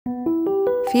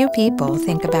Few people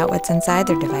think about what's inside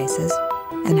their devices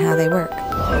and how they work.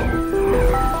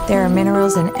 There are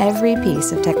minerals in every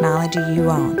piece of technology you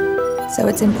own, so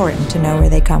it's important to know where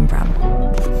they come from.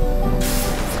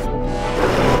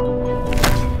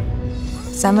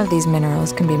 Some of these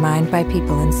minerals can be mined by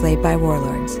people enslaved by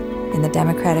warlords in the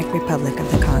Democratic Republic of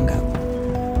the Congo.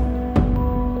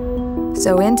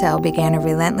 So Intel began a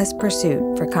relentless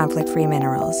pursuit for conflict-free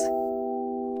minerals.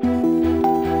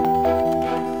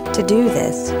 To do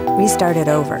this, we started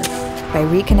over by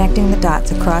reconnecting the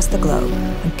dots across the globe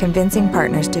and convincing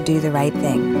partners to do the right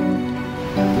thing.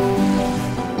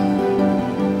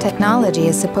 Technology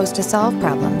is supposed to solve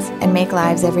problems and make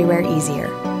lives everywhere easier.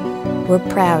 We're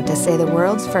proud to say the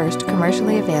world's first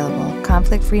commercially available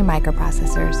conflict-free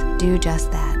microprocessors do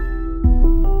just that.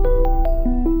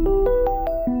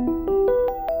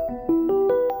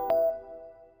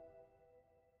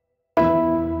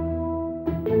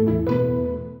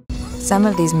 Some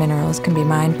of these minerals can be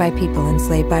mined by people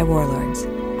enslaved by warlords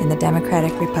in the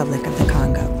Democratic Republic of the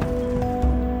Congo.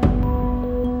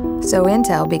 So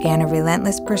Intel began a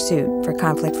relentless pursuit for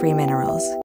conflict-free minerals.